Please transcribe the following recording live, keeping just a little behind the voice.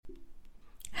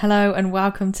Hello and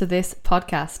welcome to this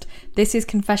podcast. This is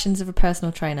Confessions of a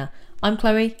Personal Trainer. I'm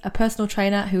Chloe, a personal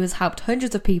trainer who has helped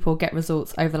hundreds of people get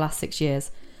results over the last 6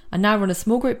 years. I now run a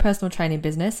small group personal training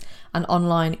business and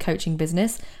online coaching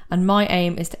business, and my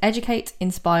aim is to educate,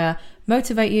 inspire,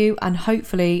 motivate you, and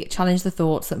hopefully challenge the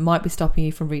thoughts that might be stopping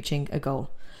you from reaching a goal.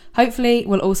 Hopefully,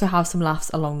 we'll also have some laughs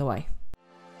along the way.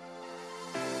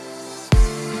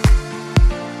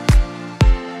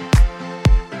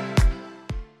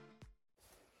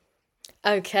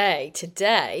 Okay,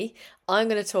 today I'm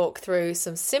going to talk through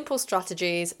some simple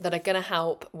strategies that are going to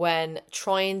help when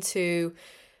trying to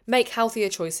make healthier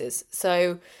choices.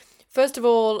 So, first of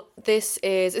all, this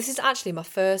is actually my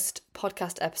first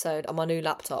podcast episode on my new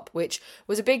laptop, which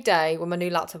was a big day when my new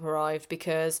laptop arrived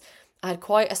because I had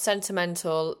quite a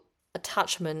sentimental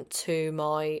attachment to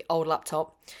my old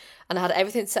laptop. And I had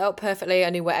everything set up perfectly. I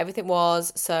knew where everything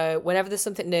was. So whenever there's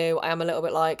something new, I am a little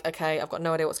bit like, okay, I've got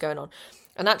no idea what's going on.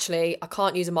 And actually, I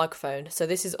can't use a microphone. So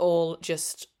this is all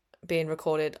just being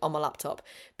recorded on my laptop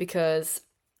because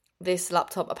this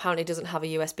laptop apparently doesn't have a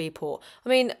USB port. I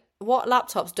mean, what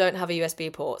laptops don't have a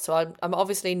USB port? So I'm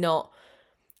obviously not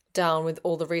down with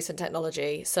all the recent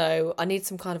technology. So I need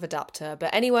some kind of adapter.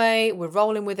 But anyway, we're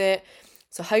rolling with it.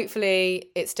 So hopefully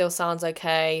it still sounds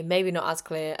okay. Maybe not as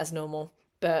clear as normal,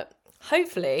 but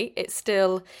hopefully it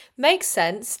still makes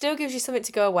sense, still gives you something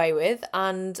to go away with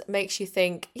and makes you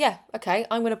think, yeah, okay,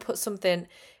 I'm going to put something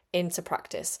into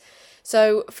practice.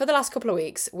 So for the last couple of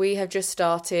weeks, we have just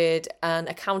started an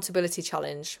accountability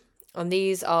challenge. And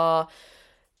these are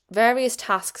various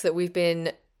tasks that we've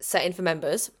been setting for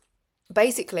members.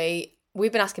 Basically,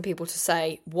 we've been asking people to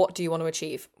say, what do you want to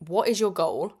achieve? What is your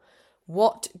goal?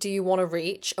 What do you want to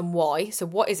reach and why? So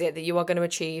what is it that you are going to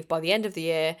achieve by the end of the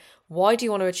year? Why do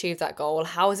you want to achieve that goal?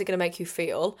 How is it going to make you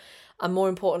feel? And more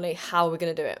importantly, how are we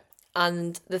going to do it?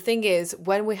 And the thing is,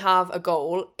 when we have a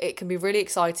goal, it can be really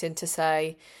exciting to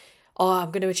say, oh,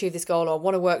 I'm going to achieve this goal, or I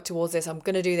want to work towards this, I'm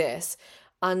going to do this.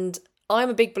 And I'm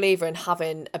a big believer in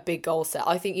having a big goal set.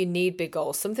 I think you need big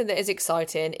goals, something that is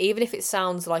exciting, even if it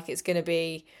sounds like it's going to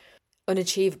be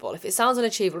unachievable. If it sounds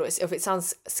unachievable, if it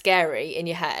sounds scary in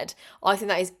your head, I think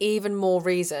that is even more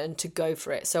reason to go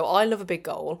for it. So I love a big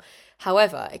goal.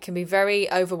 However, it can be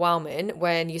very overwhelming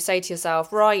when you say to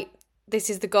yourself, right,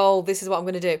 this is the goal, this is what I'm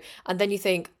going to do. And then you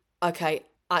think, okay,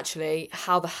 actually,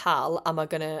 how the hell am I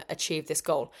going to achieve this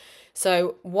goal?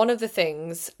 So one of the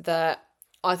things that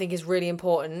I think is really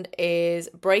important is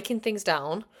breaking things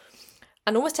down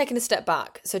and almost taking a step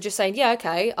back. So just saying, yeah,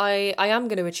 okay, I am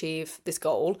going to achieve this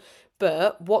goal,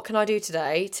 but what can I do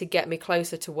today to get me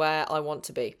closer to where I want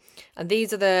to be? And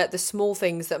these are the small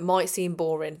things that might seem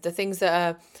boring, the things that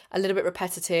are a little bit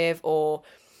repetitive or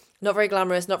not very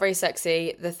glamorous, not very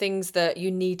sexy, the things that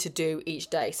you need to do each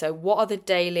day. So what are the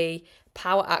daily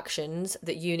power actions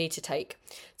that you need to take?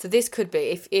 So this could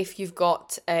be, if you've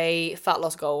got a fat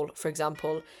loss goal, for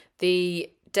example, the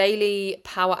daily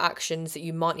power actions that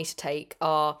you might need to take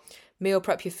are meal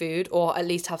prep your food, or at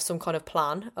least have some kind of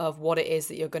plan of what it is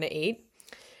that you're going to eat.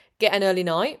 Get an early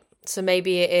night. So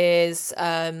maybe it is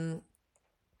that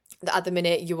at the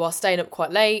minute you are staying up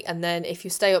quite late, and then if you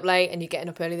stay up late and you're getting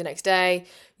up early the next day,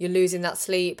 you're losing that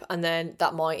sleep, and then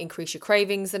that might increase your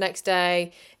cravings the next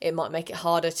day. It might make it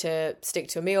harder to stick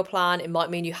to a meal plan. It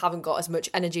might mean you haven't got as much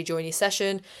energy during your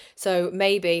session. So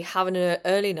maybe having an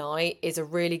early night is a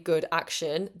really good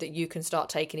action that you can start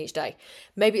taking each day.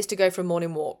 Maybe it's to go for a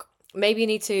morning walk. Maybe you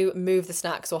need to move the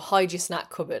snacks or hide your snack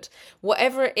cupboard.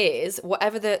 Whatever it is,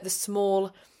 whatever the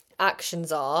small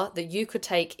actions are that you could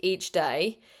take each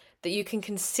day that you can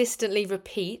consistently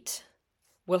repeat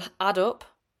will add up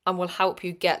and will help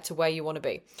you get to where you want to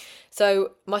be.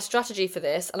 So my strategy for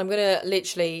this, and I'm going to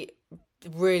literally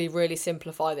really, really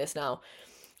simplify this now.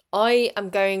 I am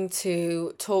going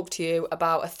to talk to you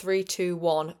about a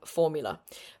 3-2-1 formula.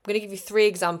 I'm going to give you 3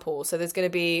 examples. So there's going to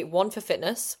be 1 for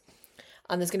fitness,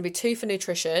 and there's going to be 2 for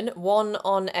nutrition, 1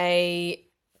 on a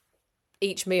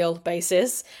each meal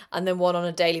basis, and then 1 on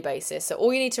a daily basis. So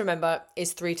all you need to remember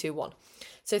is 3-2-1.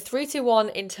 So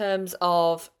 3-2-1 in terms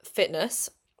of fitness,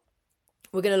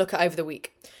 we're going to look at over the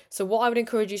week. So what I would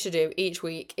encourage you to do each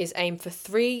week is aim for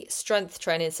 3 strength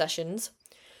training sessions,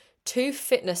 2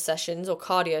 fitness sessions or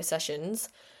cardio sessions,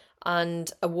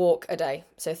 and a walk a day.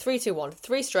 So 3-2-1,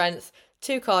 3 strength,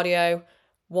 2 cardio,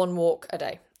 1 walk a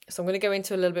day. So I'm going to go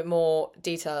into a little bit more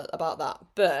detail about that.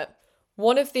 But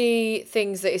one of the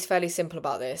things that is fairly simple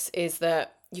about this is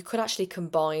that you could actually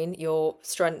combine your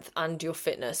strength and your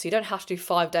fitness. So you don't have to do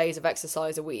 5 days of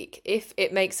exercise a week. If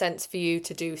it makes sense for you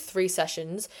to do 3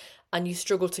 sessions and you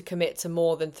struggle to commit to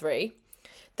more than 3,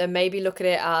 then maybe look at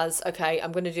it as, okay,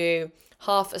 I'm going to do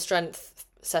half a strength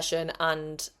session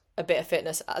and a bit of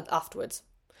fitness afterwards.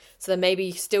 So then maybe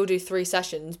you still do 3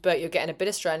 sessions, but you're getting a bit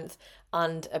of strength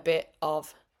and a bit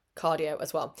of cardio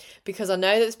as well. Because I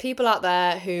know there's people out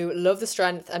there who love the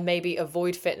strength and maybe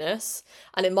avoid fitness,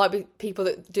 and it might be people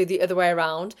that do the other way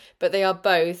around, but they are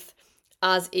both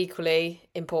as equally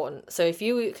important. So if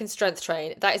you can strength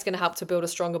train, that is going to help to build a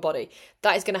stronger body.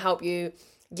 That is going to help you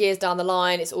years down the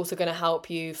line. It's also going to help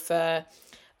you for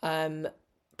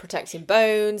protecting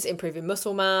bones, improving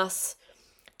muscle mass,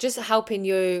 just helping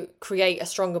you create a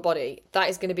stronger body. That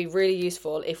is going to be really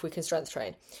useful if we can strength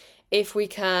train. If we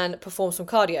can perform some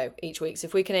cardio each week, so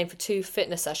if we can aim for 2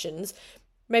 fitness sessions,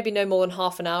 maybe no more than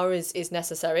half an hour is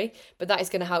necessary, but that is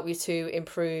going to help you to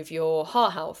improve your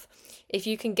heart health. If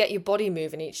you can get your body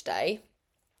moving each day,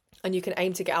 and you can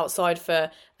aim to get outside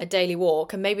for a daily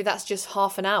walk, and maybe that's just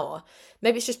half an hour,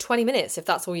 maybe it's just 20 minutes if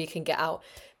that's all you can get out,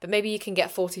 but maybe you can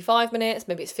get 45 minutes,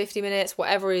 maybe it's 50 minutes,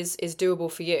 whatever is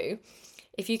doable for you.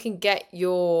 If you can get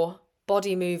your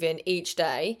body moving each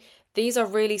day, these are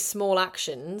really small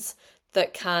actions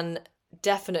that can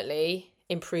definitely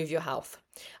improve your health.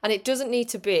 And it doesn't need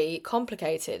to be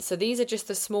complicated. So these are just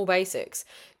the small basics.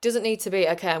 It doesn't need to be,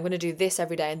 okay, I'm going to do this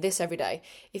every day and this every day.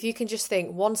 If you can just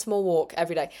think one small walk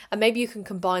every day, and maybe you can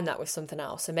combine that with something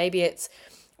else. So maybe it's,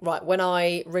 right, when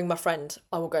I ring my friend,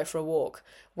 I will go for a walk.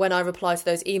 When I reply to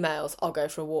those emails, I'll go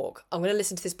for a walk. I'm going to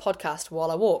listen to this podcast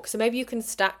while I walk. So maybe you can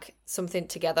stack something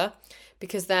together,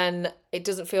 because then it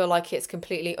doesn't feel like it's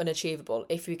completely unachievable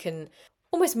if you can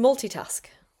almost multitask.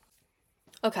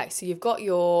 Okay, so you've got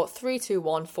your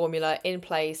 3-2-1 formula in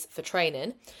place for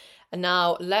training. And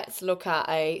now let's look at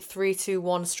a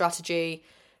 3-2-1 strategy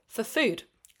for food.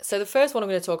 So the first one I'm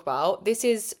going to talk about, this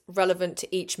is relevant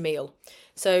to each meal.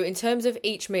 So in terms of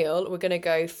each meal, we're going to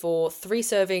go for 3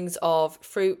 servings of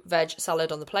fruit, veg,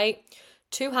 salad on the plate,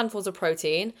 2 handfuls of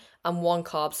protein, and 1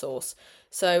 carb source.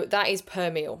 So that is per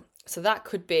meal. So that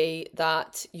could be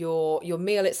that your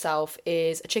meal itself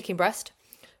is a chicken breast.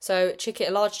 So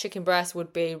a large chicken breast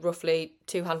would be roughly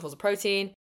 2 handfuls of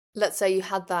protein. Let's say you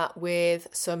had that with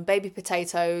some baby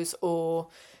potatoes or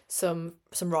some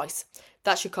rice.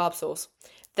 That's your carb source.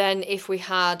 Then if we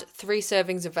had 3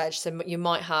 servings of veg, so you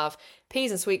might have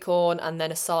peas and sweet corn and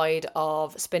then a side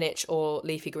of spinach or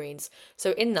leafy greens.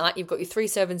 So in that, you've got your 3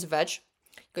 servings of veg,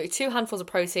 you've got your 2 handfuls of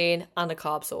protein and a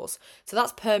carb source. So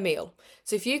that's per meal.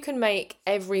 So if you can make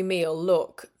every meal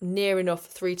look near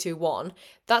enough 3-2-1,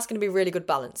 that's going to be really good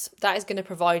balance. That is going to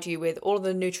provide you with all of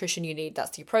the nutrition you need.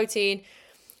 That's your protein,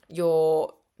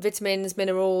 your vitamins,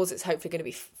 minerals. It's hopefully going to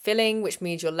be filling, which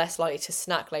means you're less likely to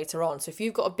snack later on. So if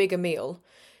you've got a bigger meal,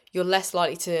 you're less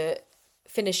likely to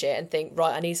finish it and think,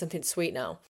 right, I need something sweet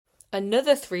now.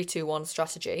 Another 3-2-1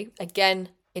 strategy, again,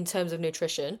 in terms of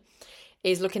nutrition,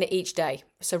 is looking at each day.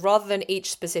 So rather than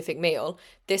each specific meal,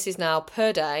 this is now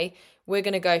per day. We're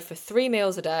going to go for 3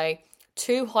 meals a day,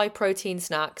 2 high protein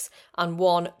snacks, and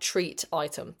 1 treat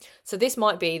item. So this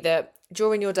might be that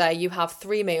during your day, you have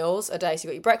 3 meals a day. So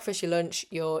you've got your breakfast, your lunch,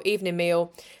 your evening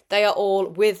meal. They are all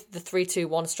with the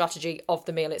 3-2-1 strategy of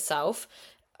the meal itself,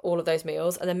 all of those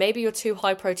meals. And then maybe your 2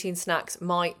 high protein snacks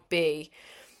might be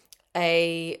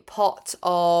a pot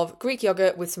of Greek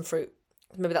yogurt with some fruit.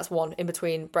 Maybe that's 1 in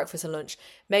between breakfast and lunch.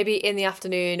 Maybe in the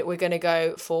afternoon, we're going to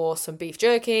go for some beef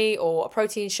jerky or a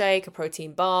protein shake, a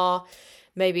protein bar.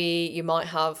 Maybe you might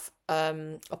have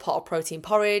a pot of protein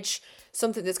porridge,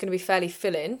 something that's going to be fairly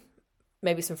filling,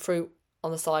 maybe some fruit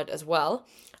on the side as well.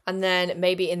 And then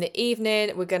maybe in the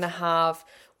evening, we're going to have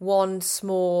 1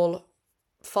 small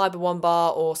Fibre One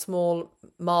bar or small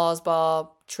Mars bar,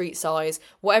 treat size,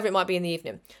 whatever it might be in the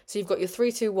evening. So you've got your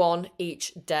 3-2-1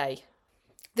 each day.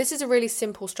 This is a really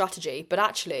simple strategy, but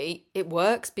actually it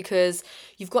works because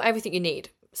you've got everything you need.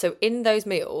 So in those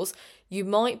meals, you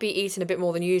might be eating a bit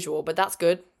more than usual, but that's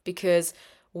good, because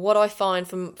what I find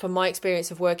from my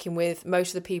experience of working with most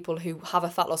of the people who have a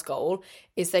fat loss goal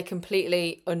is they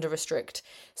completely under restrict.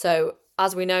 So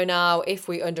as we know now, if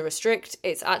we under restrict,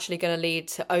 it's actually going to lead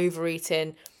to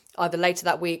overeating either later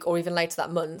that week or even later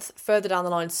that month. Further down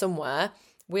the line somewhere,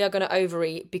 we are going to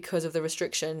overeat because of the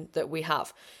restriction that we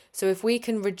have. So if we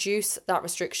can reduce that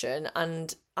restriction,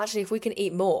 and actually if we can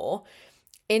eat more,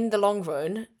 in the long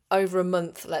run, over a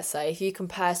month, let's say, if you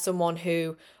compare someone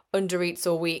who undereats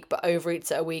all week but overeats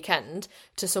at a weekend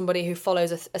to somebody who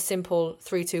follows a simple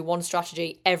 3-2-1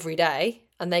 strategy every day,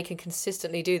 and they can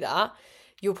consistently do that,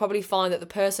 you'll probably find that the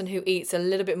person who eats a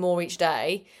little bit more each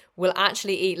day will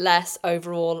actually eat less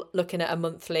overall, looking at a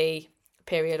monthly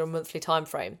period or monthly time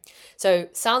frame. So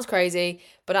sounds crazy,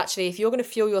 but actually if you're going to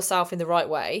fuel yourself in the right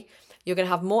way, you're going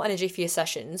to have more energy for your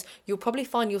sessions. You'll probably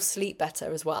find you'll sleep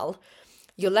better as well.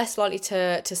 you're less likely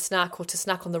to snack or to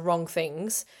snack on the wrong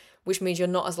things, which means you're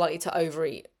not as likely to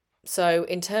overeat. So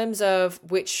in terms of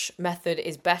which method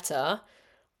is better,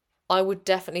 I would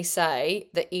definitely say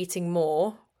that eating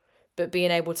more, but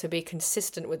being able to be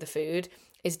consistent with the food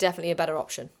is definitely a better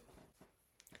option.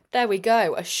 There we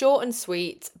go. A short and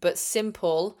sweet, but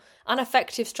simple and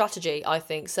effective strategy, I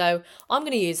think. So I'm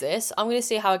going to use this. I'm going to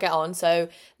see how I get on. So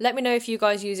let me know if you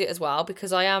guys use it as well,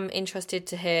 because I am interested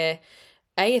to hear,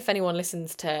 if anyone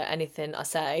listens to anything I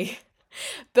say,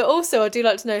 but also I do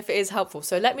like to know if it is helpful.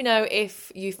 So let me know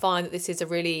if you find that this is a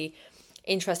really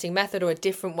interesting method or a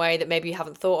different way that maybe you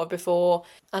haven't thought of before.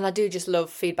 And I do just love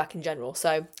feedback in general.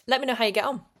 So let me know how you get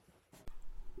on.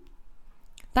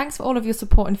 Thanks for all of your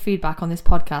support and feedback on this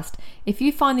podcast. If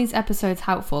you find these episodes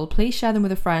helpful, please share them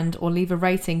with a friend or leave a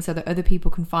rating so that other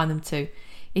people can find them too.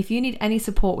 If you need any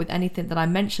support with anything that I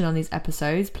mention on these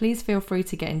episodes, please feel free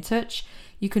to get in touch.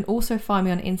 You can also find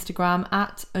me on Instagram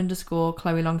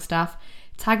 @_Chloe Longstaff.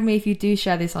 Tag me if you do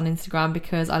share this on Instagram,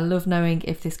 because I love knowing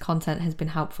if this content has been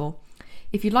helpful.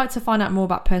 If you'd like to find out more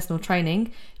about personal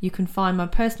training, you can find my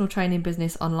personal training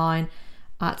business online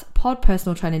at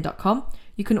podpersonaltraining.com.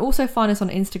 You can also find us on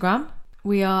Instagram.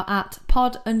 We are at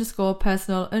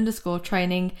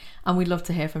pod_personal_training, and we'd love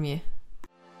to hear from you.